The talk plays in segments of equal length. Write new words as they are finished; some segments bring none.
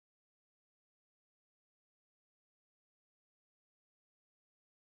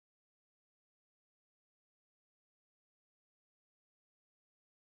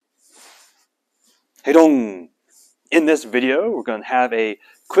Haidong! In this video, we're going to have a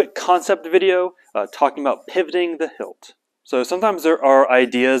quick concept video talking about pivoting the hilt. So sometimes there are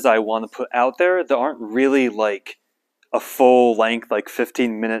ideas I want to put out there that aren't really like a full length, like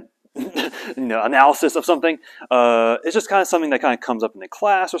 15-minute analysis of something. It's just kind of something that kind of comes up in the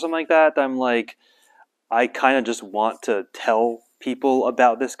class or something like that. I'm like, I kind of just want to tell people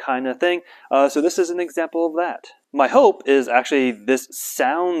about this kind of thing. So this is an example of that. My hope is actually this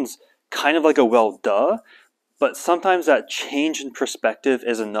sounds kind of like a well duh, but sometimes that change in perspective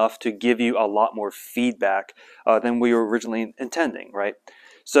is enough to give you a lot more feedback than we were originally intending, right?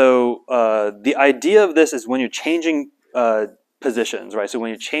 So the idea of this is when you're changing positions, right? So when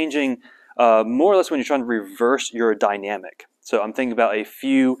you're changing, more or less when you're trying to reverse your dynamic. So I'm thinking about a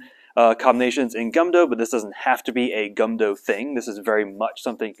few combinations in Gumdo, but this doesn't have to be a Gumdo thing. This is very much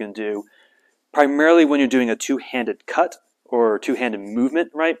something you can do primarily when you're doing a two-handed cut or two-handed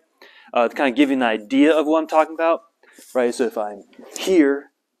movement, right? To kind of give you an idea of what I'm talking about, right? So if I'm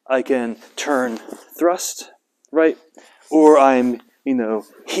here, I can turn thrust, right? Or I'm,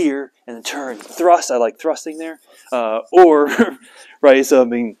 here and turn thrust. I like thrusting there. Or, right, so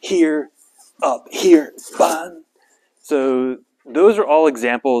I'm here, up, here, ban. So those are all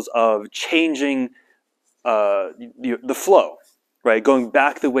examples of changing the flow, right? Going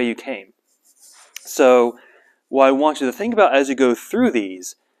back the way you came. So what I want you to think about as you go through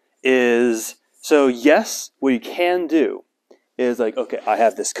these is, so yes, what you can do is like, okay, I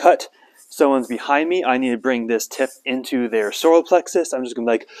have this cut, someone's behind me, I need to bring this tip into their solar plexus, I'm just going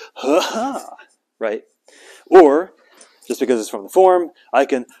to be like, ha-ha, right? Or, just because it's from the form, I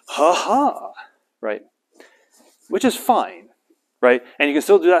can ha-ha, right? Which is fine, right? And you can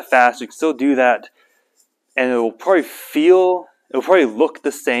still do that fast, you can still do that, and it'll probably look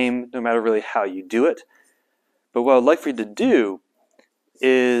the same no matter really how you do it. But what I'd like for you to do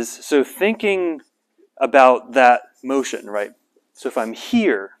is, so thinking about that motion, right? So if I'm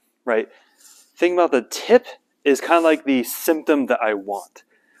here, right, thinking about the tip is kind of like the symptom that I want.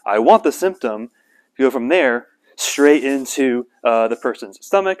 I want the symptom to go from there straight into the person's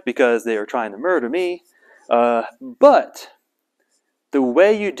stomach because they are trying to murder me. But the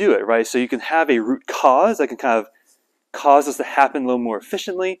way you do it, right, so you can have a root cause that can kind of cause this to happen a little more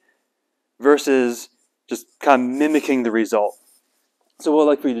efficiently versus just kind of mimicking the result. So what I'd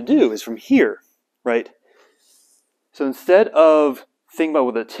like for you to do is from here, right? So instead of thinking about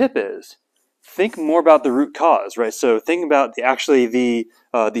what the tip is, think more about the root cause, right? So think about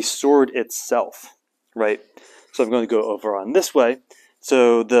the sword itself, right? So I'm going to go over on this way.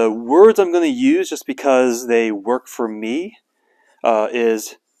 So the words I'm going to use, just because they work for me,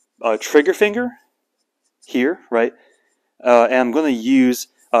 is trigger finger here, right? And I'm going to use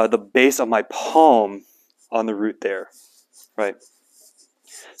the base of my palm on the root there, right?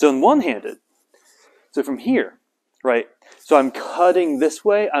 So in one-handed, so from here, right? So I'm cutting this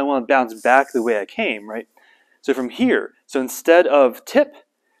way, I want to bounce back the way I came, right? So from here, so instead of tip,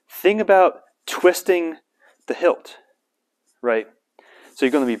 think about twisting the hilt, right? So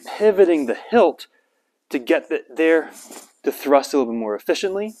you're going to be pivoting the hilt to get there to thrust a little bit more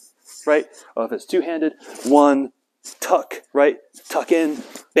efficiently, right? Or if it's two-handed, one, tuck, right? Tuck in,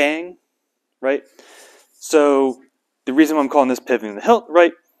 bang, right? So the reason why I'm calling this pivoting the hilt,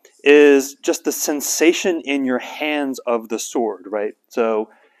 right, is just the sensation in your hands of the sword, right? So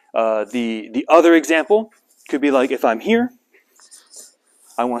the other example could be like if I'm here,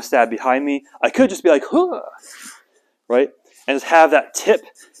 I want to stab behind me, I could just be like, huh, right? And just have that tip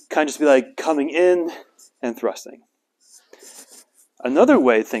kind of just be like coming in and thrusting. Another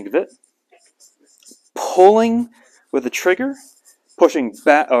way to think of it, pulling with the trigger, pushing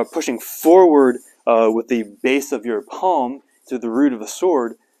back, pushing forward with the base of your palm to the root of the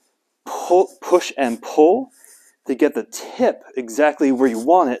sword, push and pull to get the tip exactly where you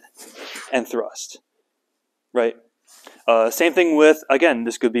want it and thrust, right? Same thing with, again,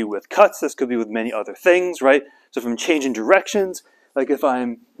 this could be with cuts, this could be with many other things, right? So if I'm changing directions, like if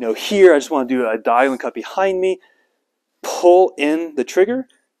I'm here, I just want to do a diagonal cut behind me, pull in the trigger,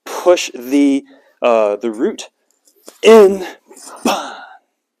 push the root in, bah!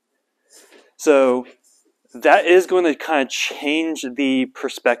 So that is going to kind of change the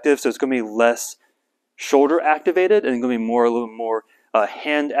perspective, so it's going to be less shoulder activated and it's going to be a little more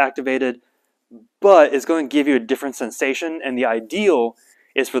hand activated, but it's going to give you a different sensation, and the ideal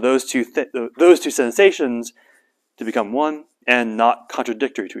is for those two sensations to become one and not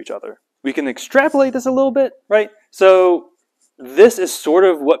contradictory to each other. We can extrapolate this a little bit, right? So this is sort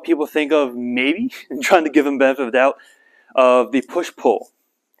of what people think of, maybe, trying to give them benefit of the doubt, of the push-pull,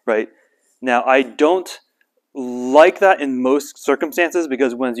 right? Now, I don't like that in most circumstances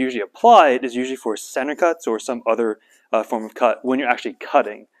because when it's usually applied, it's usually for center cuts or some other form of cut when you're actually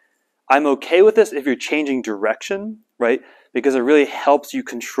cutting. I'm okay with this if you're changing direction, right? Because it really helps you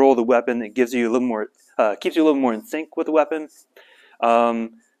control the weapon. It gives you a little more, keeps you a little more in sync with the weapon.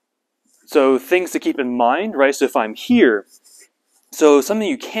 So things to keep in mind, right? So if I'm here, so something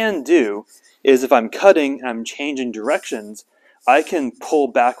you can do is if I'm cutting and I'm changing directions, I can pull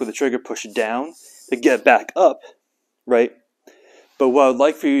back with the trigger, push down to get back up, right? But what I'd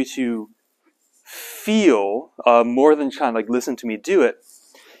like for you to feel, more than trying to like listen to me do it,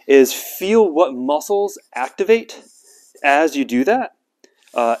 is feel what muscles activate as you do that,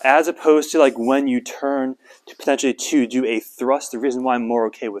 as opposed to like when you turn to potentially to do a thrust. The reason why I'm more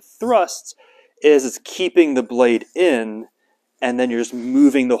okay with thrusts is it's keeping the blade in, and then you're just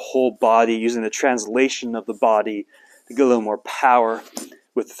moving the whole body using the translation of the body to get a little more power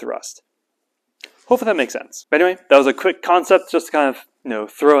with thrust. Hopefully that makes sense. But anyway, that was a quick concept just to kind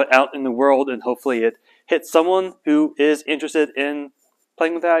of throw it out in the world, and hopefully it hits someone who is interested in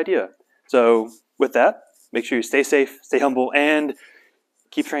playing with that idea. So with that, make sure you stay safe, stay humble, and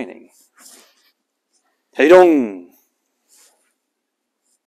keep training. Haidong!